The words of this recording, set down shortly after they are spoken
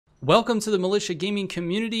Welcome to the Militia Gaming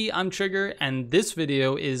Community. I'm Trigger, and this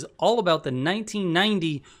video is all about the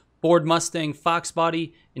 1990 Ford Mustang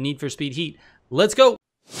Foxbody in Need for Speed Heat. Let's go!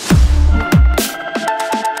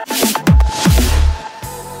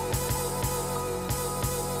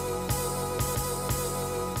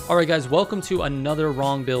 Alright guys, welcome to another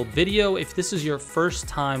Wrong Build video. If this is your first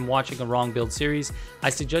time watching a Wrong Build series,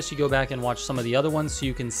 I suggest you go back and watch some of the other ones so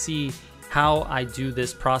you can see how I do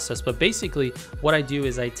this process. But basically what I do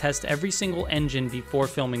is I test every single engine before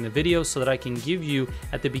filming the video so that I can give you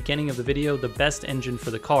at the beginning of the video the best engine for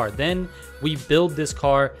the car. Then we build this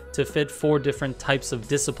car to fit 4 different types of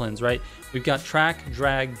disciplines, right? We've got track,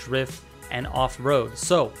 drag, drift, and off-road.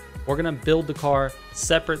 So we're gonna build the car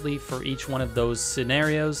separately for each one of those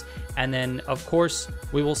scenarios. And then of course,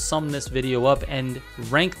 we will sum this video up and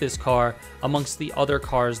rank this car amongst the other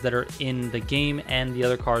cars that are in the game and the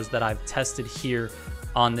other cars that I've tested here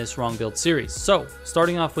on this Wrong Build series. So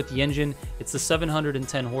starting off with the engine, it's the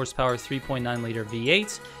 710 horsepower, 3.9 liter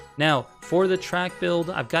V8. Now for the track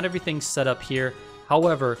build, I've got everything set up here.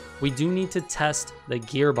 However, we do need to test the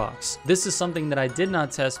gearbox. This is something that I did not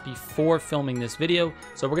test before filming this video.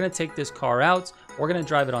 So we're gonna take this car out, we're gonna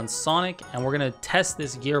drive it on Sonic, and we're gonna test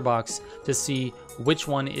this gearbox to see which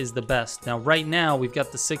one is the best. Now, right now, we've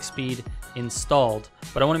got the 6-speed installed,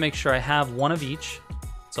 but I wanna make sure I have one of each.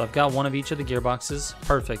 So I've got one of each of the gearboxes.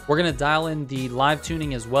 Perfect. We're gonna dial in the live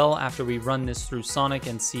tuning as well after we run this through Sonic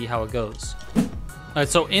and see how it goes. All right,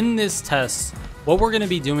 so in this test, what we're going to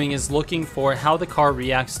be doing is looking for how the car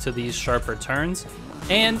reacts to these sharper turns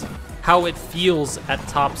and how it feels at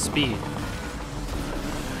top speed.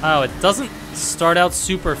 Oh, it doesn't start out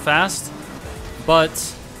super fast, but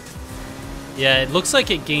yeah, it looks like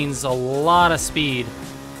it gains a lot of speed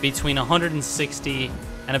between 160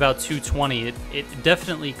 and about 220. It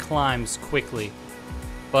definitely climbs quickly,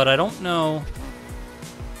 but I don't know.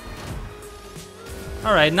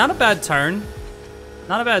 All right, not a bad turn.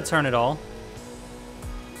 Not a bad turn at all.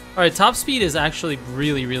 Alright, top speed is actually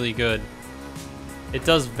really, really good. It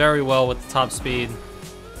does very well with the top speed.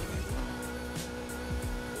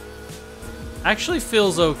 Actually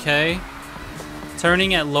feels okay.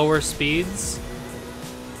 Turning at lower speeds,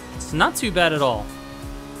 it's not too bad at all.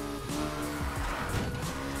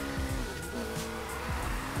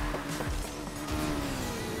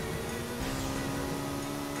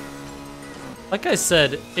 Like I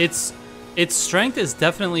said, its strength is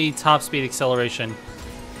definitely top speed acceleration.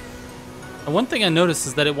 And one thing I noticed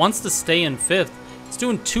is that it wants to stay in 5th. It's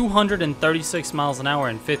doing 236 miles an hour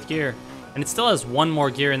in 5th gear, and it still has one more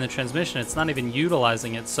gear in the transmission. It's not even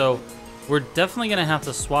utilizing it, so we're definitely going to have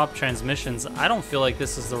to swap transmissions. I don't feel like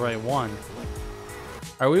this is the right one.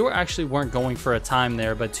 All right, we actually weren't going for a time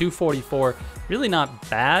there, but 244, really not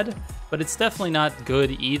bad, but it's definitely not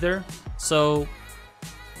good either. So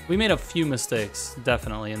we made a few mistakes,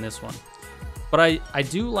 definitely, in this one. But I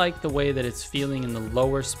do like the way that it's feeling in the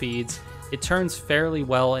lower speeds. It turns fairly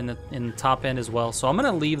well in the top end as well. So I'm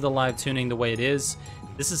gonna leave the live tuning the way it is.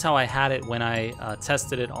 This is how I had it when I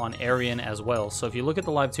tested it on Arian as well. So if you look at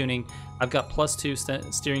the live tuning, I've got +2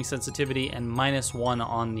 steering sensitivity and -1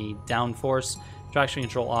 on the downforce. Traction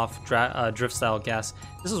control off, drift style gas.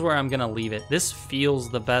 This is where I'm gonna leave it. This feels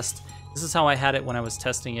the best. This is how I had it when I was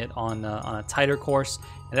testing it on a tighter course.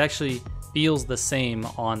 It actually feels the same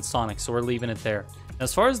on Sonic, so we're leaving it there.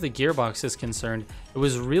 As far as the gearbox is concerned, it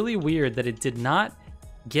was really weird that it did not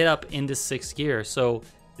get up into 6th gear. So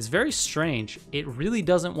it's very strange. It really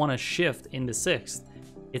doesn't want to shift into 6th.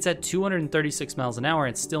 It's at 236 miles an hour.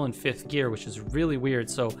 It's still in 5th gear, which is really weird.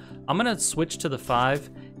 So I'm going to switch to the 5,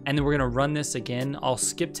 and then we're going to run this again. I'll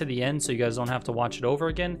skip to the end so you guys don't have to watch it over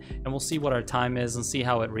again, and we'll see what our time is and see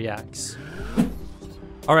how it reacts.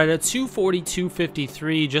 All right, at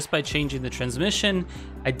 240-253, just by changing the transmission,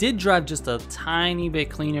 I did drive just a tiny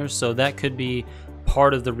bit cleaner, so that could be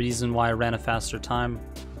part of the reason why I ran a faster time.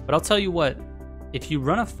 But I'll tell you what, if you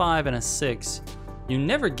run a 5 and a 6, you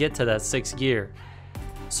never get to that 6th gear.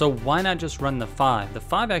 So why not just run the 5? The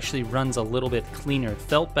 5 actually runs a little bit cleaner. It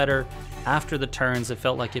felt better after the turns. It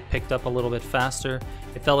felt like it picked up a little bit faster.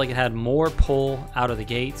 It felt like it had more pull out of the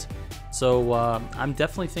gate. So I'm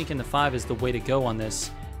definitely thinking the 5 is the way to go on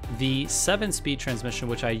this. The 7-speed transmission,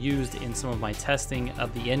 which I used in some of my testing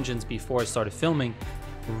of the engines before I started filming,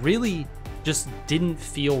 really just didn't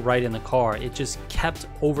feel right in the car. It just kept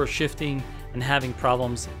overshifting and having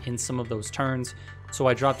problems in some of those turns. So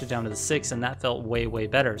I dropped it down to the 6, and that felt way, way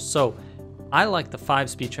better. So I like the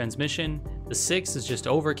 5-speed transmission. The 6 is just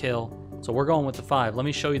overkill. So we're going with the 5. Let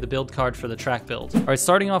me show you the build card for the track build. All right,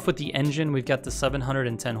 starting off with the engine, we've got the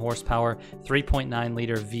 710 horsepower, 3.9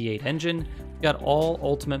 liter V8 engine. Got all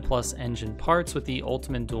Ultimate Plus engine parts with the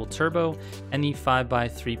Ultimate Dual Turbo and the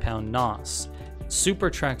 5x3 pound NOS. Super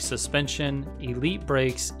Track suspension, Elite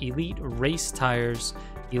brakes, Elite race tires,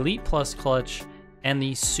 Elite Plus clutch, and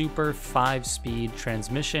the Super 5-speed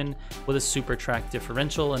transmission with a Super Track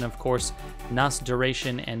differential, and of course NOS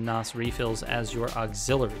duration and NOS refills as your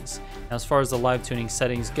auxiliaries. Now, as far as the live tuning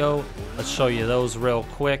settings go, let's show you those real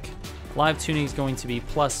quick. Live tuning is going to be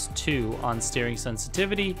 +2 on steering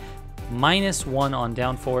sensitivity, -1 on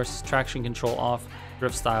downforce, traction control off,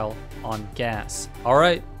 drift style on gas. All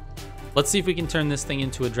right, let's see if we can turn this thing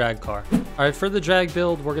into a drag car. All right, for the drag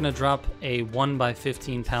build, we're gonna drop a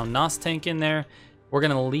 1x15 pound NOS tank in there. We're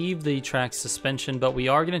gonna leave the track suspension, but we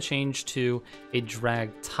are gonna change to a drag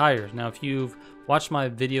tire. Now, if you've watched my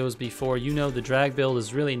videos before, you know the drag build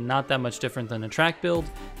is really not that much different than a track build,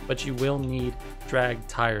 but you will need drag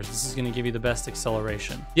tires. This is gonna give you the best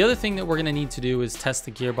acceleration. The other thing that we're gonna need to do is test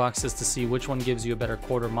the gearboxes to see which one gives you a better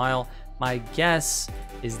quarter mile. My guess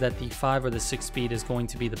is that the 5 or the 6 speed is going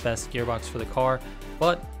to be the best gearbox for the car,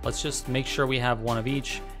 but let's just make sure we have one of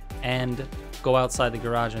each and go outside the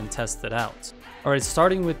garage and test it out. All right,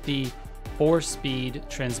 starting with the 4-speed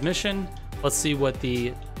transmission, let's see what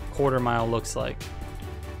the quarter mile looks like.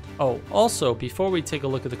 Oh, also, before we take a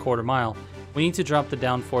look at the quarter mile, we need to drop the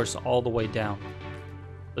downforce all the way down.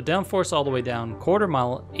 The downforce all the way down, quarter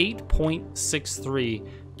mile 8.63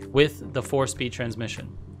 with the 4-speed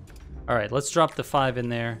transmission. All right, let's drop the 5 in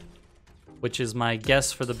there, which is my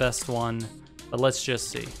guess for the best one, but let's just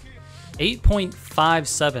see.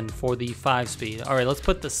 8.57 for the 5-speed. All right, let's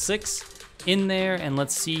put the 6 in there and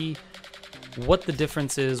let's see what the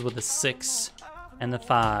difference is with the 6 and the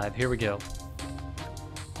 5. Here we go.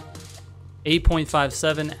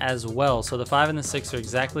 8.57 as well. So the 5 and the 6 are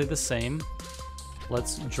exactly the same.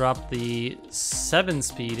 Let's drop the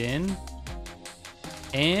 7-speed in.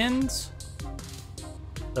 And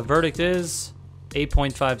the verdict is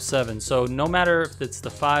 8.57. So no matter if it's the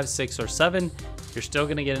 5, 6, or 7, you're still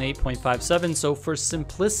going to get an 8.57. So for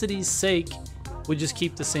simplicity's sake, we just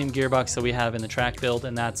keep the same gearbox that we have in the track build,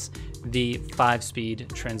 and that's the 5-speed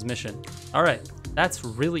transmission. All right, that's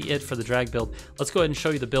really it for the drag build. Let's go ahead and show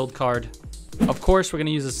you the build card. Of course, we're going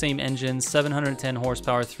to use the same engine, 710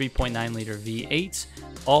 horsepower, 3.9 liter V8,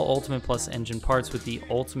 all Ultimate Plus engine parts with the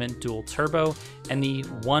Ultimate Dual Turbo and the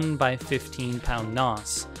 1x15 pound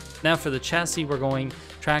NOS. Now for the chassis, we're going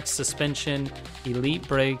track suspension, Elite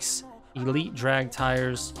brakes, Elite drag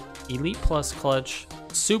tires, Elite Plus clutch,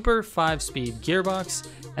 Super 5-speed gearbox,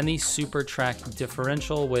 and the Super Track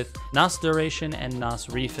differential with NOS duration and NOS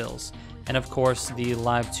refills. And of course, the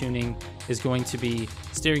live tuning is going to be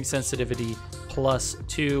steering sensitivity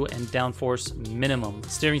 +2 and downforce minimum.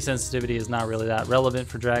 Steering sensitivity is not really that relevant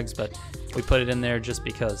for drags, but we put it in there just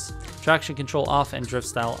because. Traction control off and drift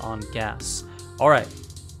style on gas. All right,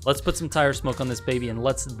 let's put some tire smoke on this baby and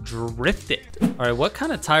let's drift it. All right, what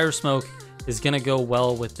kind of tire smoke is gonna go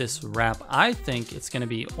well with this wrap? I think it's gonna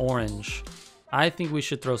be orange. I think we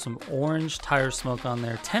should throw some orange tire smoke on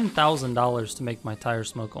there. $10,000 to make my tire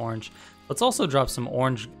smoke orange. Let's also drop some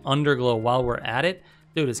orange underglow while we're at it.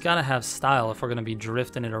 Dude, it's gotta have style if we're gonna be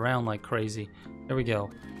drifting it around like crazy. There we go,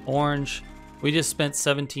 orange. We just spent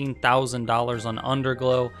 $17,000 on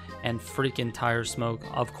underglow and freaking tire smoke.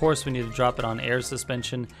 Of course, we need to drop it on air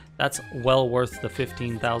suspension. That's well worth the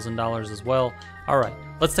 $15,000 as well. All right,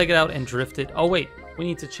 let's take it out and drift it. Oh wait, we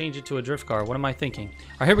need to change it to a drift car. What am I thinking?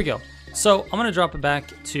 All right, here we go. So I'm gonna drop it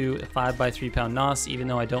back to a 5x3 pound NOS, even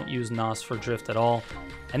though I don't use NOS for drift at all.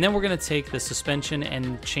 And then we're gonna take the suspension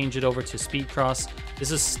and change it over to speed cross.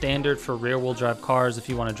 This is standard for rear wheel drive cars if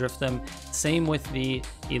you wanna drift them. Same with the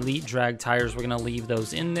Elite drag tires, we're gonna leave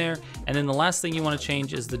those in there. And then the last thing you wanna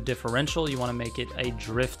change is the differential. You wanna make it a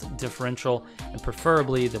drift differential and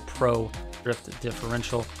preferably the Pro drift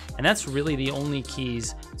differential. And that's really the only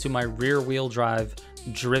keys to my rear wheel drive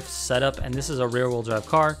drift setup. And this is a rear wheel drive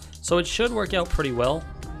car, so it should work out pretty well,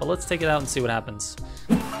 but let's take it out and see what happens.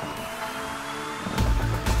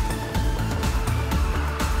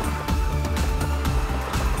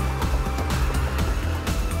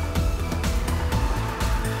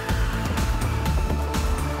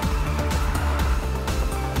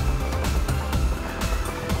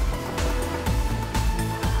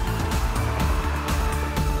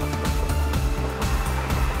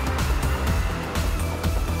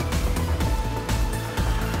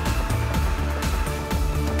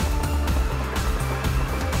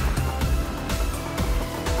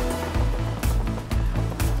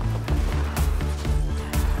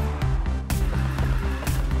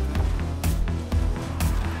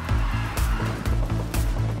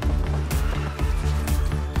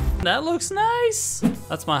 That looks nice.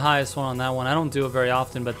 That's my highest one on that one. I don't do it very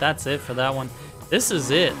often, but that's it for that one. This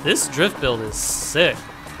is it. This drift build is sick.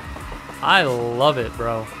 I love it,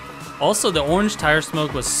 bro. Also, the orange tire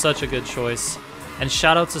smoke was such a good choice. And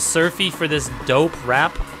shout out to Surfy for this dope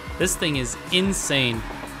wrap. This thing is insane.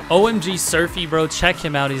 OMG Surfy, bro. Check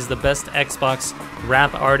him out. He's the best Xbox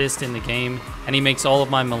rap artist in the game. And he makes all of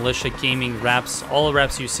my Militia Gaming raps. All the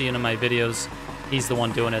raps you see in my videos, he's the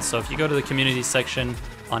one doing it. So if you go to the community section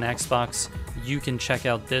on Xbox, you can check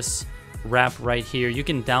out this rap right here. You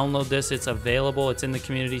can download this. It's available. It's in the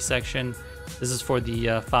community section. This is for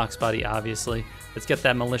the Fox body, obviously. Let's get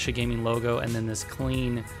that Militia Gaming logo and then this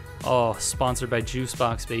clean, oh, sponsored by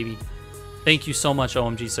Juicebox, baby. Thank you so much,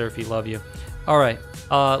 OMG Surfy. Love you. All right,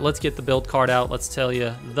 let's get the build card out. Let's tell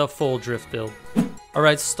you the full drift build. All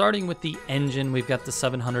right, starting with the engine, we've got the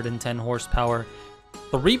 710 horsepower,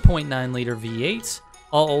 3.9 liter V8,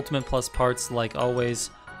 all Ultimate Plus parts like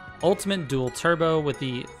always. Ultimate dual turbo with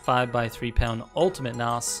the 5x3 pound Ultimate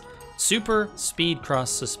NOS, super speed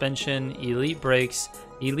cross suspension, elite brakes,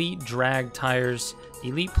 elite drag tires,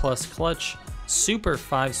 elite plus clutch, super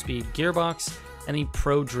 5-speed gearbox, and the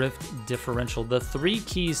Pro Drift differential. The three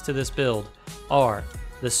keys to this build are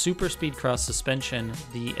the super speed cross suspension,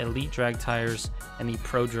 the elite drag tires, and the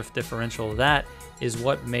Pro Drift differential. That is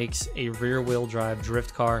what makes a rear wheel drive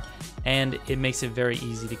drift car, and it makes it very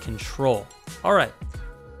easy to control. All right.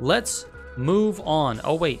 Let's move on.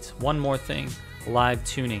 Oh wait, one more thing, live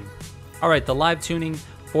tuning. All right, the live tuning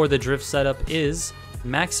for the drift setup is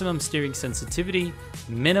maximum steering sensitivity,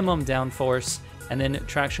 minimum downforce, and then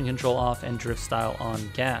traction control off and drift style on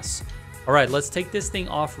gas. All right, let's take this thing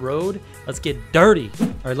off-road. Let's get dirty. All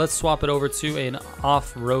right, let's swap it over to an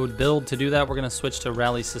off-road build. To do that, we're gonna switch to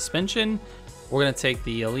rally suspension. We're gonna take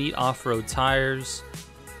the elite off-road tires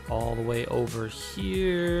all the way over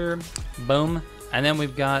here. Boom. And then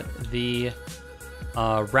we've got the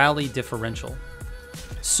rally differential.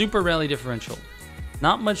 Super rally differential.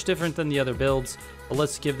 Not much different than the other builds, but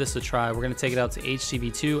let's give this a try. We're going to take it out to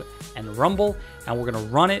HTV2 and Rumble, and we're going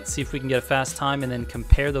to run it, see if we can get a fast time, and then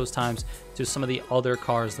compare those times to some of the other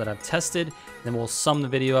cars that I've tested. Then we'll sum the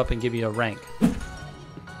video up and give you a rank.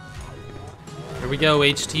 Here we go,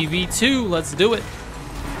 HTV2. Let's do it.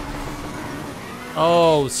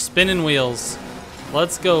 Oh, spinning wheels.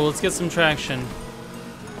 Let's go. Let's get some traction.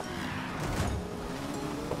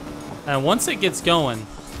 And once it gets going,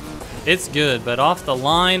 it's good, but off the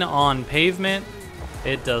line on pavement,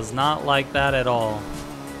 it does not like that at all.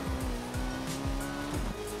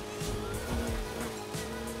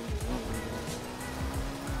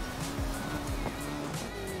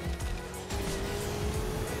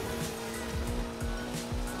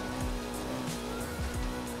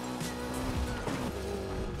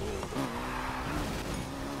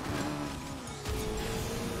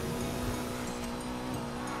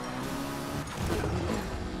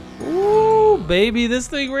 Baby, this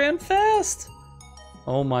thing ran fast.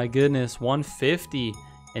 Oh my goodness, 150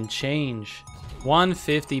 and change.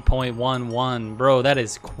 150.11. Bro, that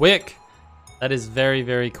is quick. That is very,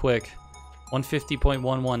 very quick.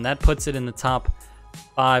 150.11. That puts it in the top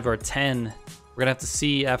 5 or 10. We're gonna have to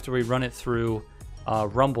see after we run it through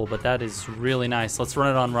Rumble, but that is really nice. Let's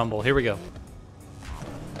run it on Rumble. Here we go.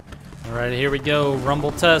 All right, here we go.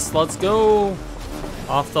 Rumble test. Let's go.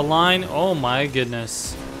 Off the line. Oh my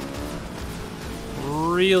goodness.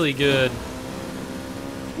 Really good.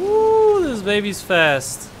 Woo, this baby's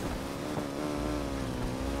fast.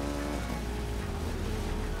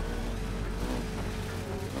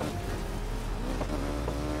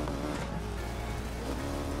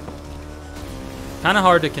 Kind of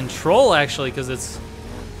hard to control, actually, because it's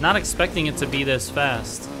not expecting it to be this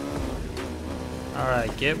fast. All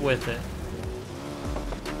right, get with it.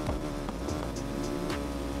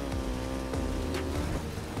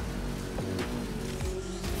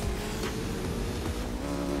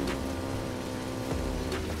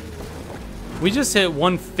 We just hit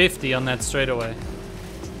 150 on that straightaway.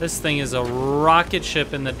 This thing is a rocket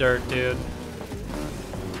ship in the dirt, dude.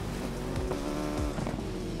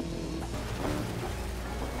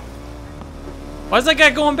 Why is that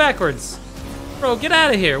guy going backwards? Bro, get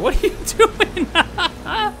out of here. What are you doing?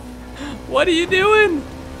 What are you doing?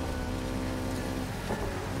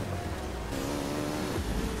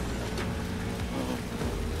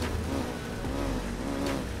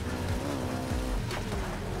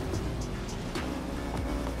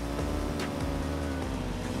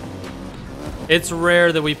 It's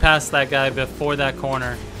rare that we pass that guy before that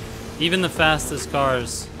corner. Even the fastest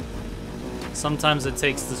cars. Sometimes it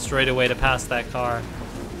takes the straightaway to pass that car.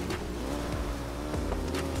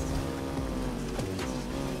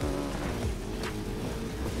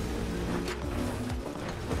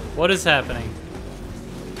 What is happening?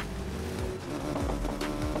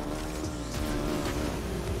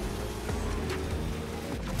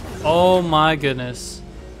 Oh my goodness.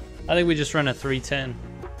 I think we just run a 310.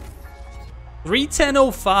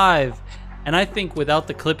 310.05. And I think without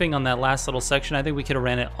the clipping on that last little section, I think we could have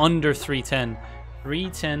ran it under 310.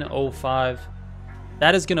 310.05.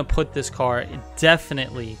 That is going to put this car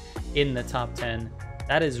definitely in the top 10.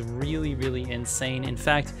 That is really, really insane. In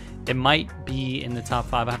fact, it might be in the top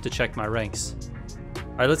 5. I have to check my ranks. All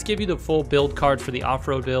right, let's give you the full build card for the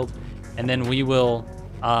off-road build, and then we will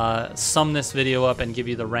sum this video up and give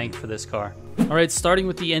you the rank for this car. All right, starting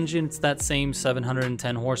with the engine, it's that same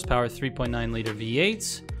 710 horsepower, 3.9 liter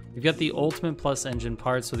V8. We've got the Ultimate Plus engine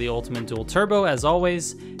parts with the Ultimate Dual Turbo, as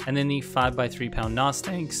always, and then the 5x3 pound NOS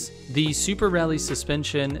tanks, the Super Rally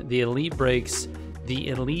suspension, the Elite brakes, the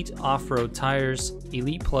Elite off-road tires,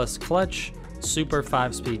 Elite Plus clutch, Super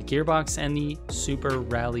 5-speed gearbox, and the Super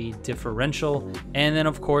Rally differential. And then,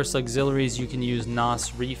 of course, auxiliaries, you can use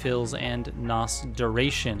NOS refills and NOS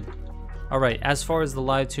duration. All right, as far as the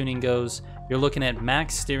live tuning goes, you're looking at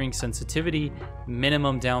max steering sensitivity,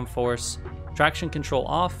 minimum downforce, traction control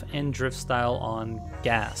off, and drift style on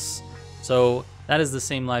gas. So that is the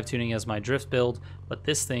same live tuning as my drift build, but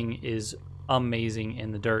this thing is amazing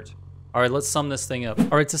in the dirt. All right, let's sum this thing up.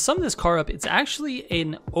 All right, to sum this car up, it's actually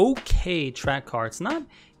an okay track car. It's not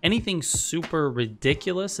anything super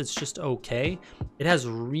ridiculous. It's just okay. It has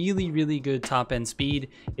really, really good top end speed.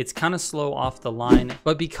 It's kind of slow off the line,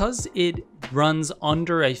 but because it runs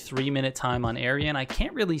under a 3-minute time on Arian, I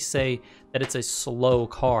can't really say that it's a slow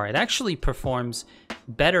car. It actually performs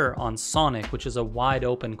better on Sonic, which is a wide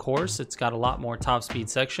open course. It's got a lot more top speed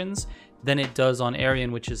sections than it does on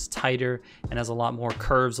Arian, which is tighter and has a lot more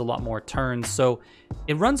curves, a lot more turns. So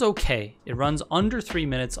it runs okay. It runs under 3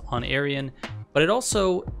 minutes on Arian, but it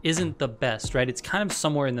also isn't the best, right? It's kind of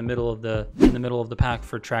somewhere in the middle of the pack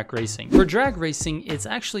for track racing. For drag racing, it's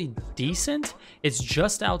actually decent. It's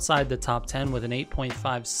just outside the top 10 with an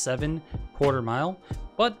 8.57 quarter mile,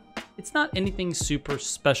 but it's not anything super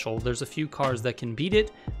special. There's a few cars that can beat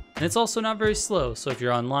it, and it's also not very slow. So if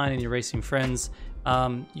you're online and you're racing friends,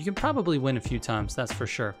 you can probably win a few times, that's for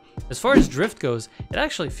sure. As far as drift goes, it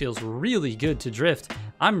actually feels really good to drift.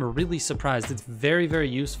 I'm really surprised. It's very, very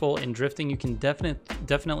useful in drifting. You can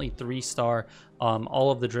definitely 3-star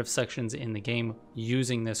all of the drift sections in the game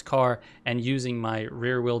using this car and using my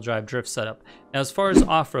rear-wheel drive drift setup. Now, as far as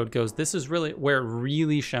off-road goes, this is really where it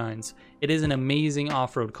really shines. It is an amazing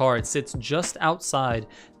off-road car. It sits just outside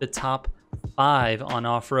the top 5 on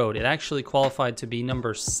off-road. It actually qualified to be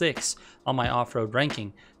number 6 on my off-road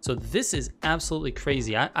ranking. So this is absolutely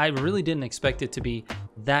crazy. I really didn't expect it to be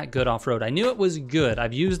that good off-road. I knew it was good.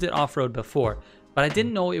 I've used it off-road before, but I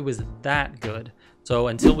didn't know it was that good. So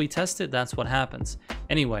until we test it, that's what happens.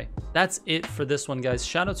 Anyway, that's it for this one, guys.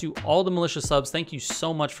 Shout out to all the Militia subs. Thank you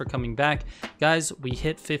so much for coming back. Guys, we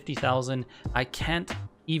hit 50,000. I can't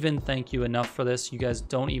even thank you enough for this. You guys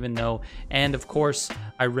don't even know. And of course,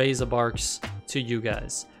 I raise a barks to you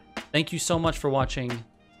guys. Thank you so much for watching.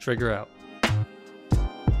 Trigger out.